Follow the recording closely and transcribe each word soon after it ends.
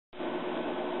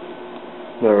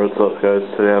Alright, what's up guys?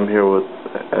 Today I'm here with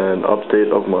an update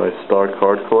of my star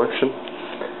card collection.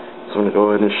 So I'm going to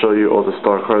go ahead and show you all the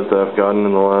star cards that I've gotten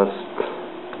in the last,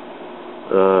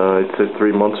 I'd say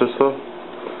 3 months or so.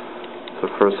 So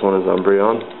the first one is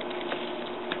Umbreon,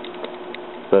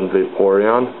 then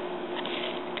Vaporeon,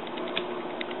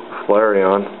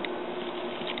 Flareon,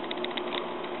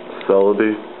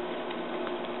 Celebi,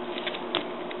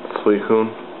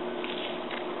 Suicune,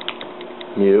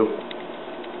 Mew,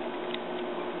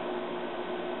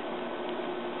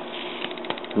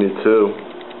 Mewtwo,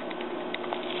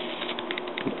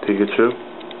 Pikachu,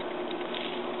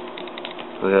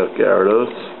 we have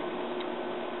Gyarados,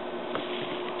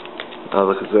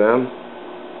 Alakazam,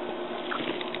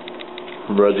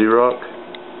 Regirock,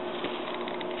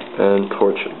 and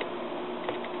Torchic.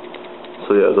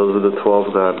 So yeah, those are the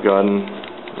 12 that I've gotten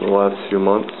in the last few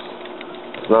months.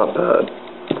 It's not bad.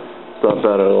 It's not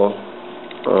bad at all.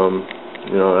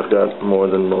 You know, I've got more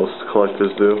than most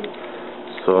collectors do,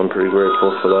 so I'm pretty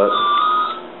grateful for that.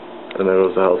 And there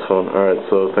goes the house phone. Alright,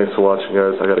 so thanks for watching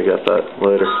guys. I gotta get that.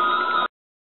 Later.